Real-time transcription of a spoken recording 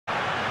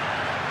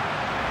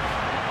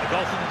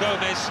Goal from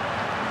Gomez.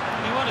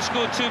 He won't have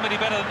scored too many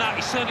better than that.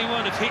 He certainly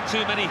won't have hit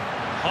too many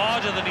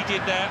harder than he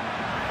did there.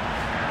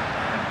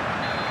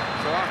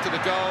 So after the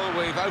goal,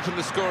 we've opened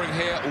the scoring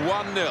here,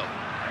 1-0.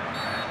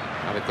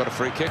 Now they've got a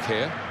free kick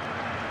here.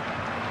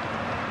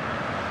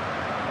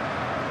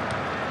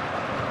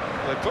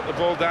 They put the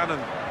ball down and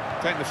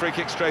take the free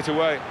kick straight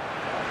away.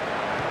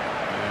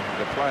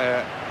 And the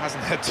player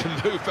hasn't had to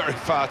move very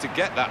far to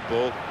get that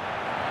ball.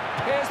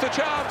 Here's the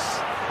chance.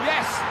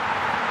 Yes,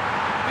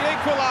 the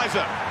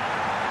equaliser.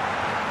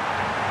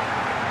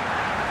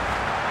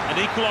 An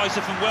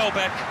equaliser from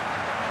Welbeck.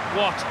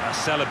 What a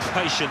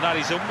celebration that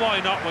is, and why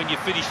not when you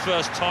finish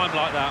first time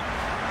like that?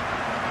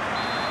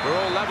 We're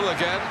all level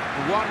again.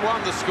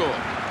 1-1 the score.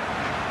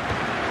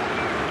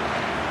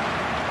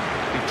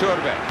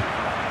 Iturbe.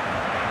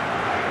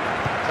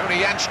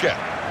 Tony Janschke.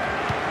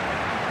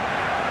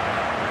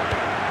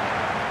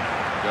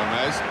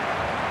 Gomez.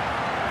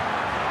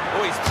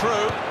 Oh, he's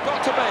through.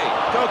 Got to be.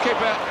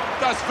 Goalkeeper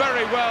does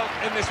very well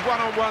in this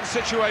one-on-one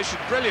situation.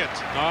 Brilliant.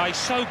 Oh, he's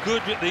so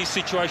good with these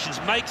situations.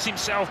 Makes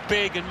himself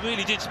big and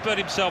really did spread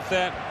himself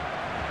there.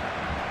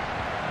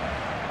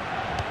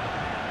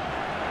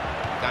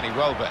 Danny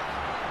Welbeck.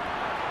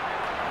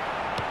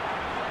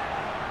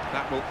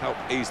 That will help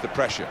ease the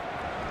pressure.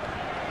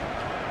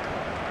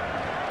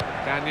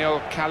 Daniel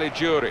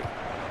Caligiuri.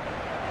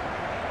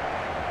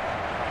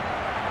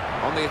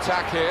 On the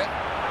attack here.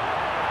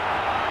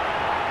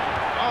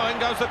 Oh, in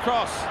goes the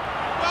cross.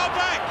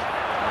 Welbeck!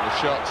 And the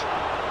shot,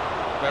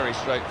 very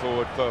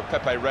straightforward for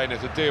Pepe Reina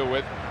to deal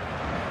with.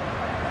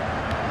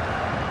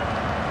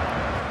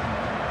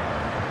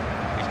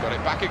 He's got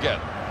it back again.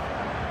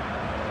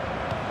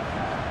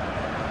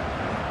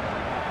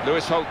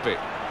 Lewis Holtby.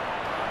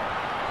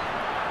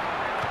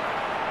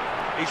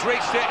 He's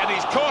reached it and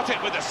he's caught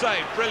it with the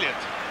save. Brilliant.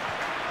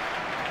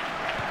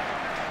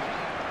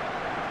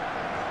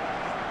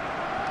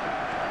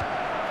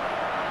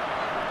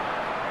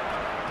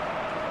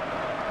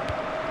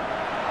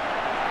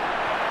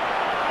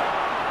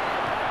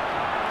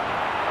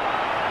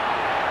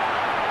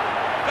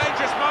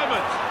 Dangerous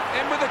moment.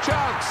 In with a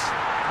chance.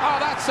 Oh,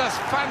 that's a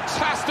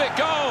fantastic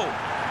goal.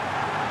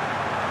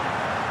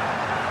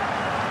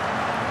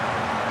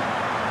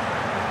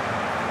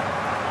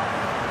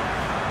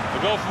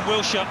 Goal from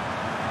Wilshere,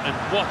 and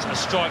what a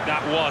strike that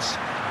was.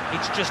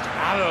 It's just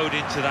arrowed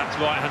into that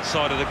right-hand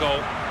side of the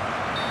goal.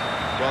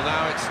 Well,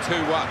 now it's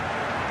 2-1.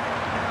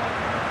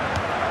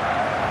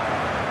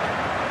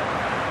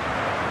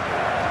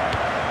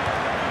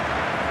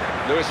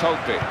 Lewis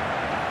Holtby.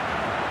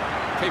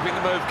 Keeping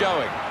the move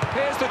going.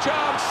 Here's the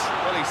chance.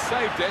 Well, he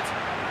saved it,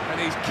 and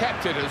he's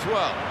kept it as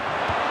well.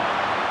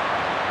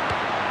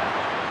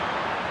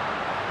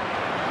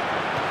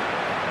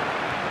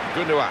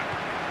 Gundogan.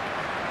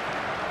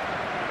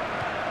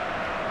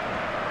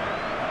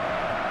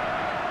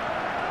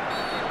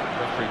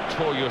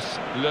 Torius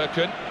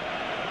Lurken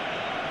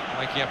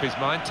making up his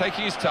mind,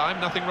 taking his time,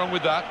 nothing wrong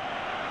with that.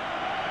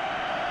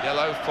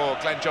 Yellow for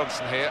Glenn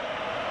Johnson here.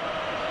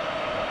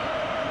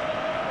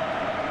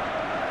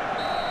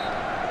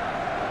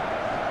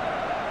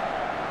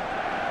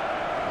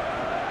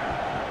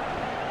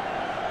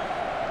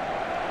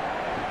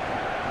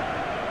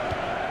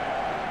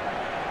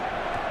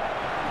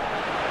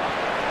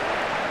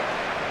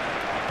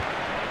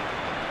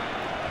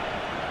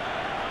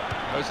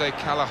 Jose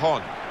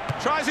Callejon.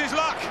 Tries his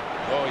luck.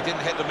 Oh, he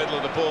didn't hit the middle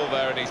of the ball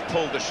there and he's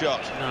pulled the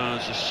shot. No,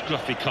 it's a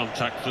scruffy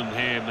contact from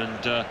him,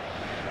 and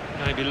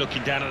maybe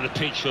looking down at the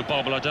pitch for a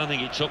bobble. I don't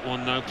think he took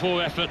one, though.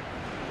 Poor effort.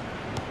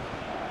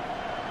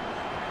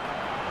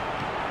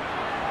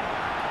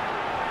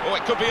 Oh,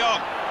 it could be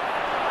on.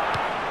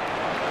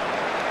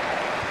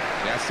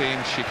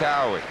 Yassine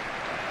Chikawi.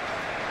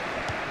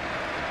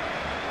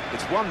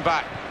 It's one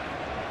back.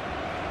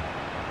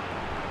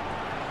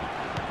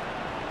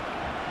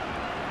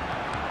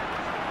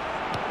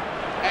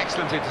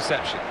 Excellent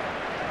interception.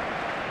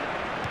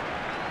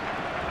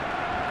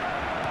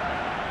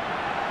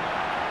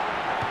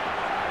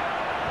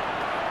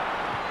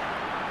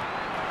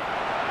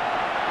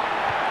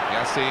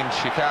 Yassine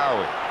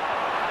Chikawi.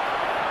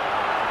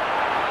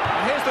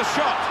 And here's the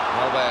shot.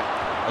 Well, they're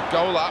a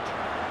goal up.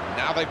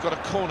 Now they've got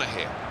a corner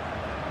here.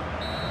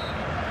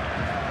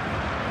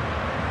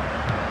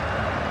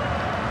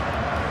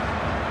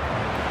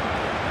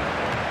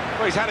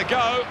 Well, he's had a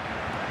go.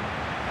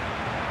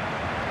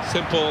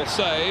 Simple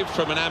save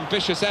from an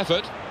ambitious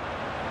effort.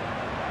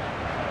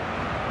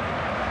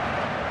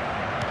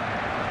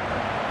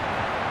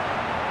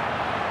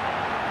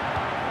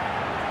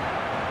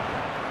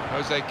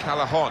 Jose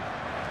Callejon.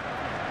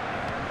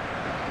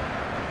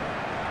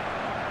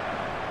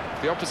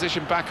 If the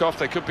opposition back off,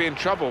 they could be in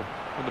trouble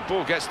when the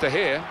ball gets to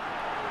here.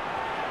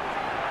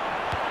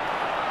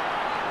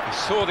 He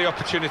saw the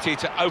opportunity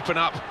to open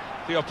up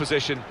the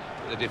opposition,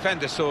 but the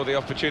defender saw the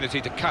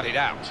opportunity to cut it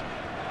out.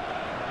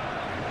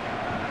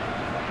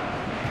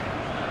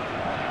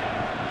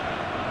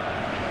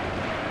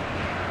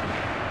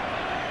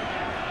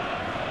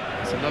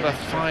 It's another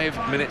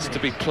 5 minutes to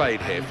be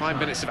played here, 5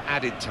 minutes of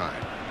added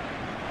time.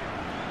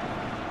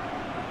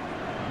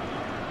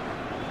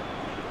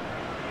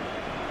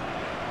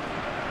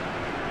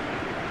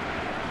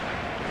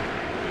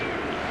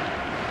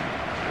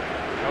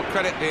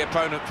 Credit the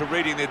opponent for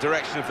reading the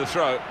direction of the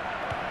throw.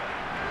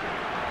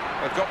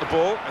 They've got the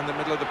ball in the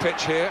middle of the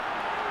pitch here.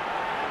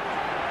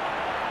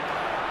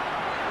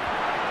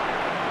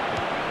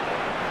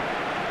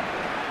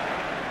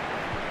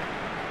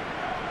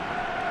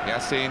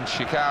 Yassine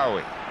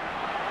Chikawi.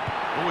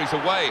 Always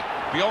away,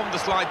 beyond the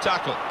slide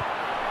tackle.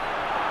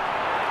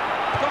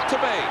 Got to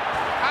be,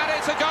 and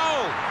it's a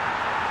goal!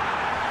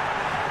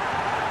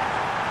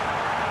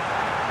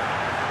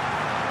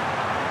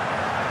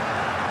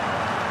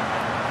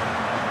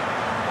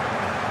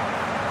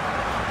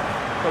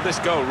 Well, this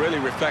goal really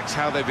reflects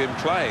how they've been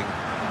playing.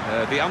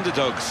 The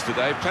underdogs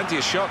today, plenty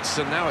of shots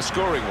and now a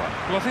scoring one.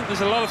 Well, I think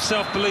there's a lot of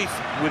self-belief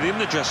within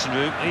the dressing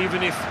room,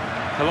 even if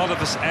a lot of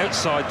us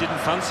outside didn't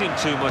fancy him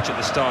too much at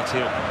the start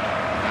here.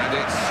 And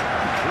it's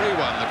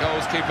 3-1, the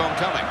goals keep on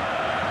coming.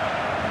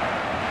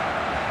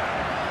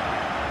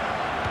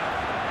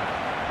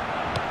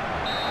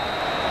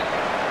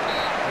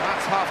 And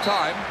that's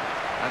half-time,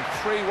 and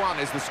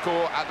 3-1 is the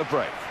score at the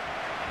break.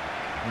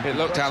 It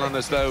looked, Alan,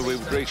 as though we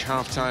would reach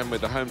half-time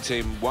with the home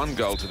team 1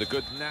 goal to the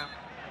good now.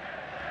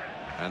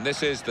 And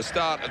this is the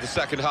start of the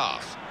second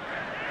half.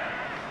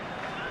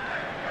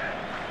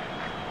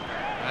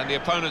 And the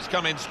opponents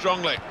come in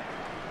strongly.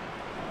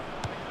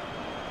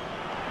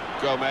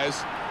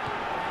 Gomez.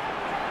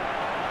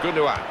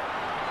 Gundogan.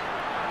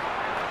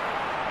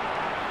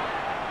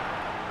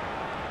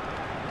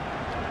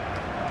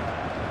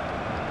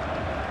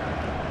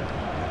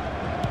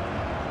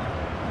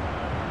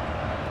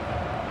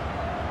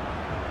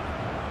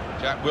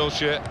 Jack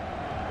Wilshere.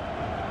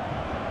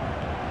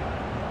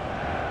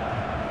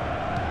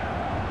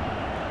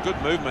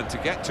 Good movement to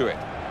get to it.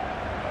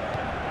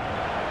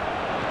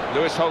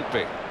 Lewis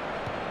Holtby.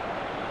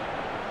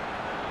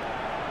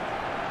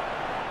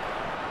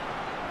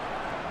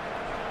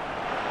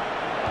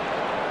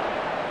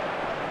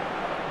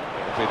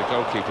 It'll be the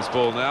goalkeeper's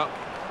ball now.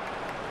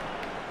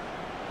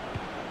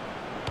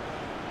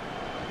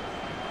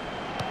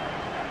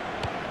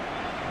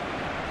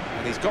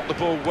 And he's got the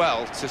ball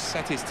well to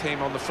set his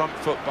team on the front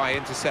foot by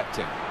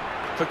intercepting.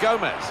 For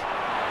Gomez.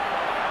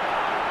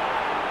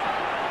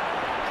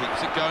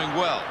 Keeps it going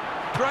well.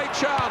 Great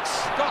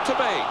chance, got to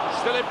be.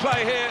 Still in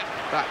play here.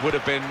 That would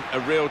have been a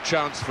real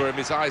chance for him.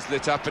 His eyes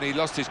lit up and he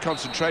lost his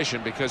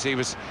concentration because he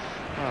was,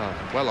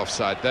 well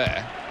offside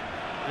there.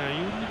 Yeah,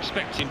 you wouldn't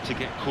expect him to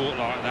get caught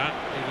like that,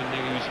 even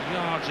though he was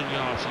yards and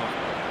yards off.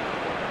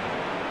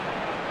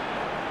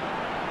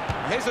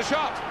 Here's the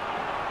shot.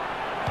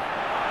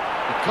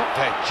 He got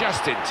there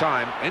just in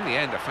time. In the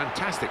end, a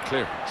fantastic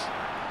clearance.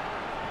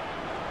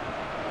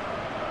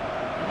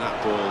 And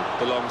that ball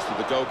belongs to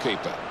the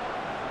goalkeeper.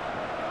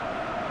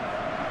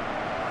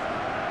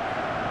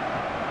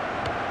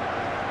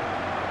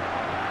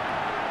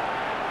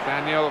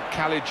 Daniel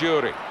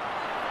Caligiuri.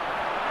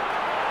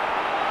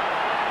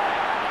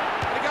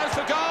 And he goes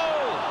for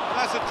goal! And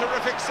that's a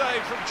terrific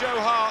save from Joe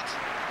Hart.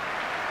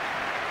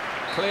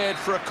 Cleared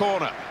for a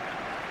corner.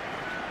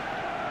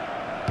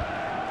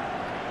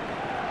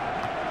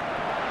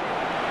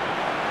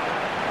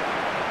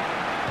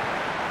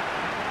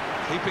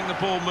 Keeping the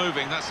ball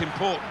moving, that's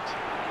important.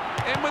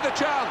 In with a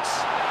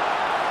chance.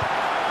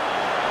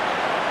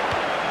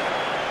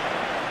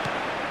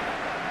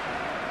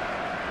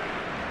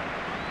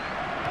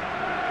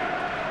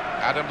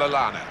 Adam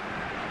Lallana.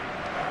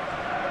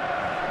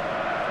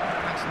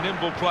 That's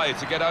nimble play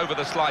to get over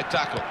the slide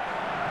tackle.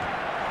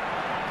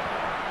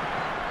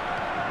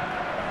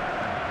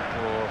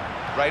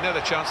 For Reina,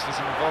 the chance for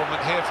some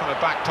involvement here from a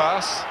back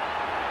pass.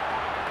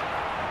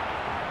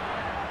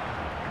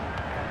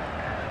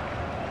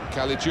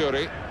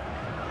 Caligiuri.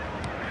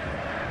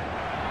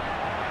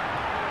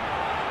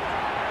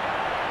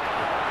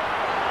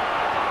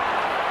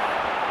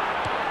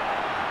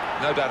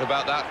 No doubt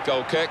about that,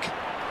 goal kick.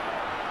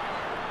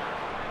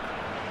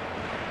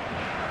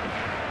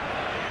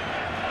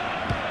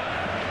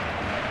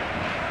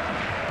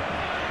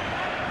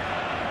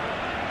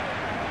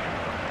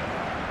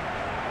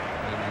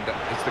 And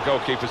it's the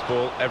goalkeeper's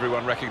ball,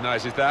 everyone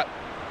recognises that.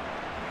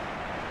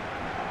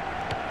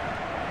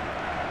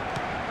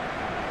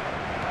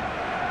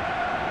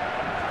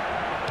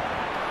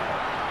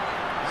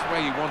 Where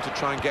you want to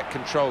try and get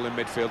control in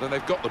midfield, and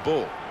they've got the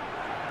ball.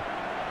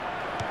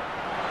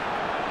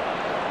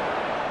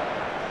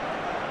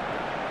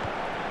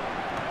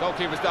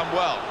 Goalkeeper's done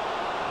well.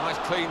 Nice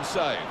clean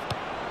save.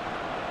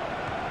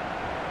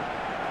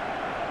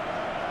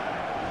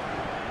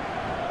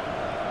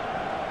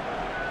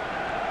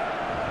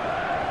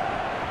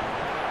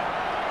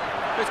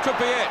 This could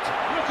be it.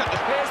 Look at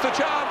this. Here's the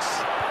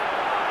chance.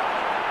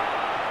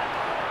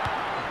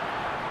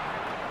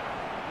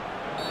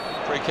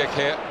 Free kick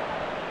here.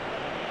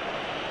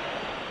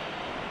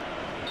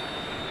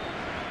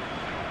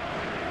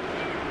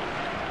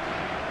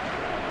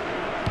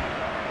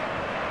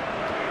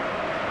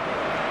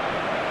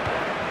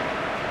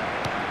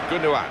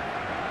 Gundogan.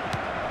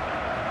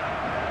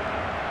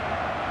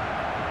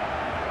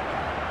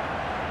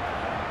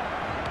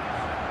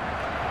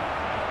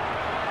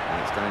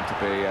 It's going to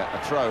be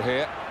a throw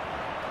here.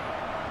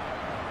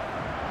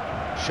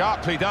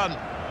 Sharply done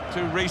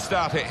to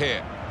restart it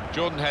here.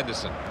 Jordan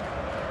Henderson.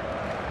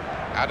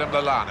 Adam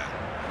Lallana.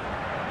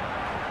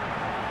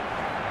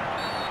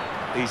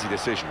 Easy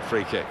decision,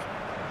 free kick.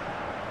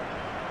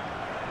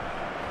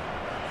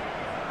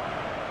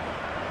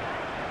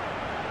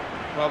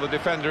 Well, the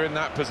defender in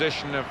that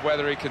position of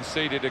whether he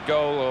conceded a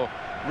goal or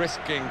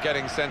risking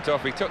getting sent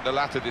off, he took the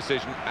latter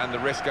decision, and the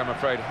risk, I'm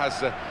afraid,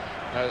 has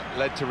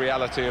led to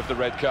reality of the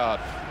red card.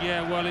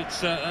 Yeah, well,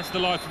 that's the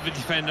life of a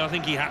defender. I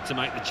think he had to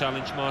make the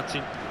challenge,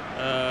 Martin.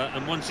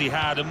 And once he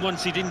had, and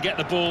once he didn't get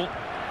the ball,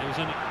 it was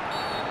only...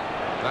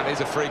 That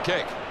is a free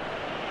kick.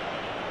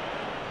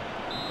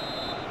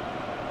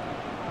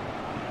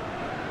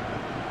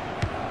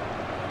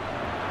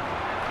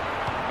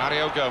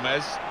 Mario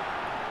Gomez.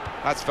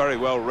 That's very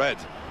well read,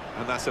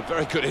 and that's a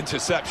very good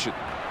interception.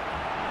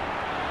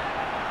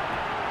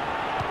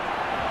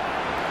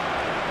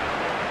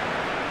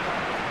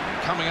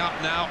 Coming up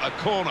now, a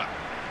corner.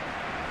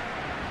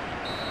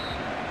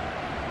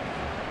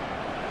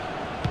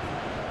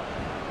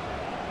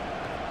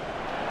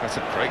 That's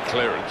a great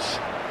clearance.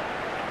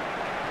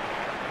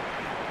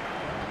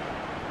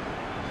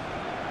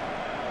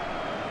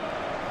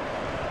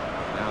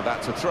 Now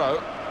that's a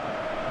throw.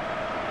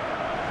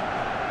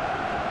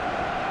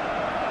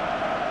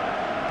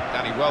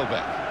 Danny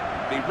Welbeck.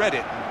 He read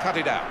it and cut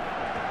it out.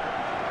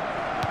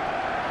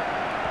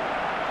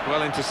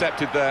 Well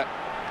intercepted there.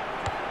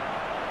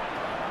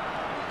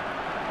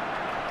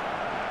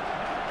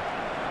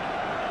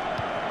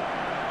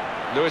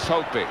 Lewis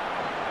Holtby.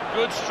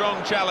 Good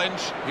strong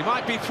challenge. He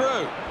might be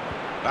through.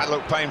 That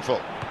looked painful.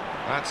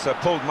 That's a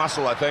pulled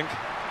muscle, I think.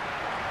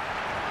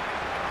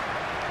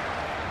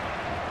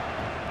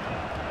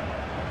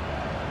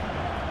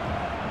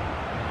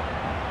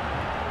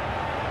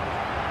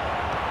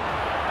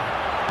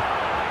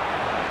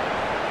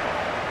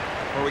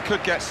 Well, we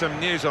could get some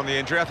news on the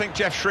injury. I think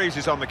Jeff Shreves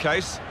is on the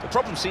case. The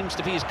problem seems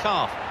to be his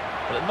calf,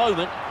 but at the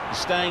moment, he's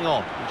staying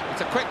on.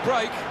 It's a quick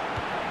break.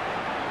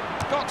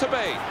 Got to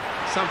be.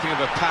 Something of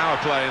a power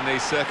play in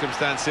these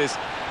circumstances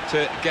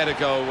to get a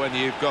goal when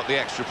you've got the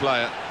extra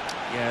player.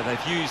 Yeah,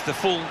 they've used the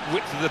full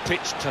width of the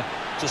pitch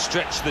to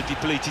stretch the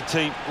depleted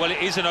team. Well,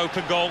 it is an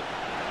open goal,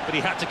 but he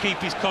had to keep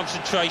his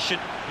concentration,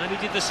 and he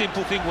did the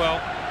simple thing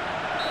well.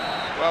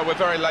 Well, we're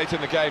very late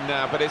in the game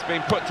now, but it's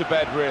been put to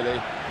bed,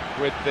 really,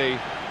 with the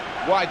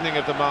widening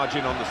of the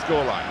margin on the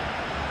scoreline.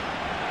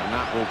 And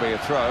that will be a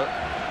throw.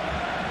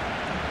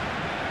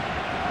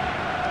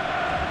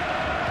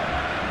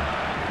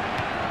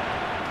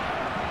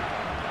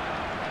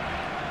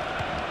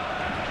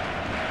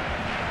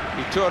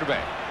 Iturbe.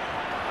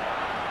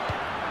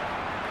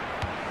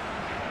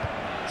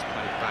 It's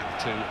played back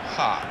to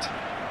Hart.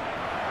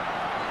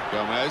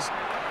 Gomez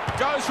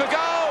goes for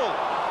goal!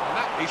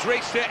 And he's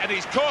reached it and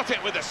he's caught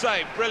it with the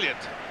save. Brilliant.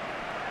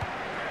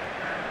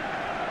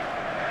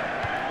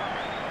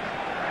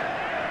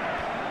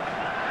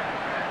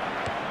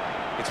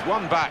 It's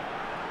one back.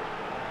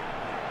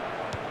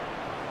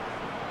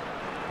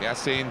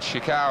 Yassine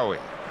Chikawi.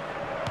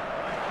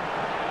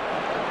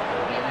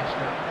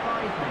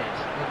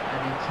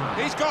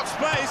 He's got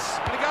space,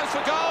 and he goes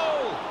for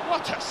goal!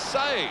 What a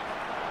save!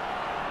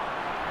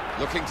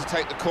 Looking to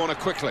take the corner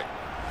quickly.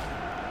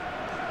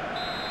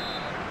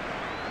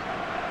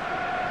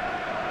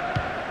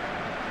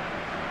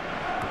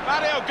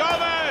 Mario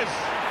Gomez!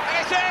 And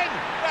it's in!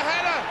 The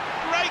header!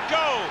 Great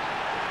goal!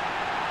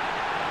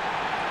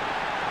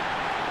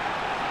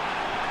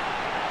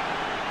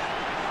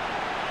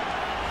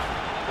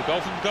 The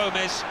goal from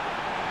Gomez,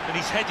 and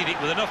he's headed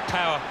it with enough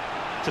power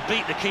to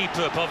beat the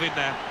keeper above him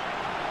now.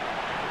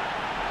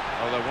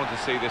 Oh, they want to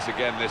see this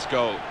again, this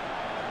goal.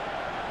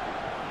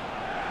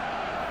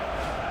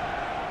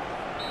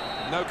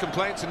 No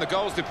complaints in the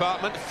goals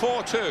department,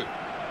 4-2.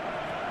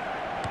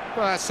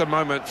 Well, that's a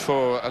moment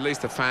for at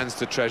least the fans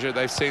to treasure.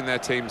 They've seen their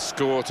team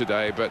score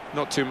today, but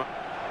not too much.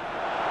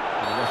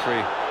 The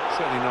referee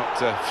certainly not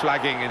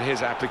flagging in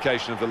his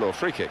application of the law.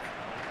 Free kick.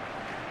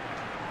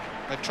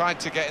 They've tried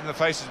to get in the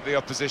faces of the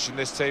opposition,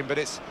 this team, but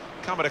it's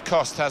come at a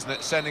cost, hasn't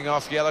it? Sending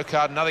off, yellow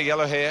card, another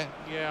yellow here.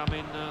 Yeah, I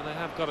mean, they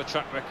have got a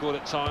track record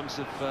at times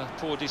of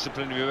poor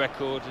disciplinary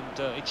record,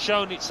 and it's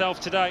shown itself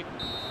today.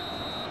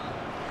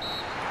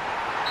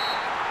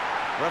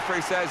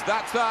 Referee says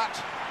that's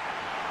that.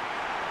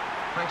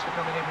 Thanks for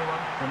coming, everyone.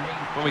 From me,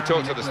 when we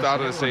talked at the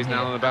start of the season,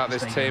 Alan, about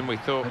this team, we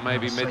thought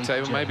maybe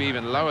mid-table, maybe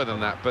even lower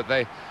than that, but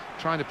they're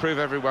trying to prove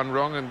everyone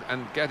wrong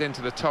and get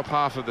into the top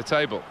half of the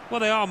table. Well,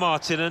 they are,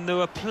 Martin, and there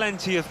were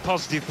plenty of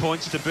positive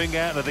points to bring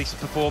out of this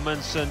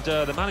performance, and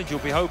the manager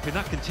will be hoping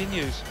that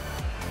continues.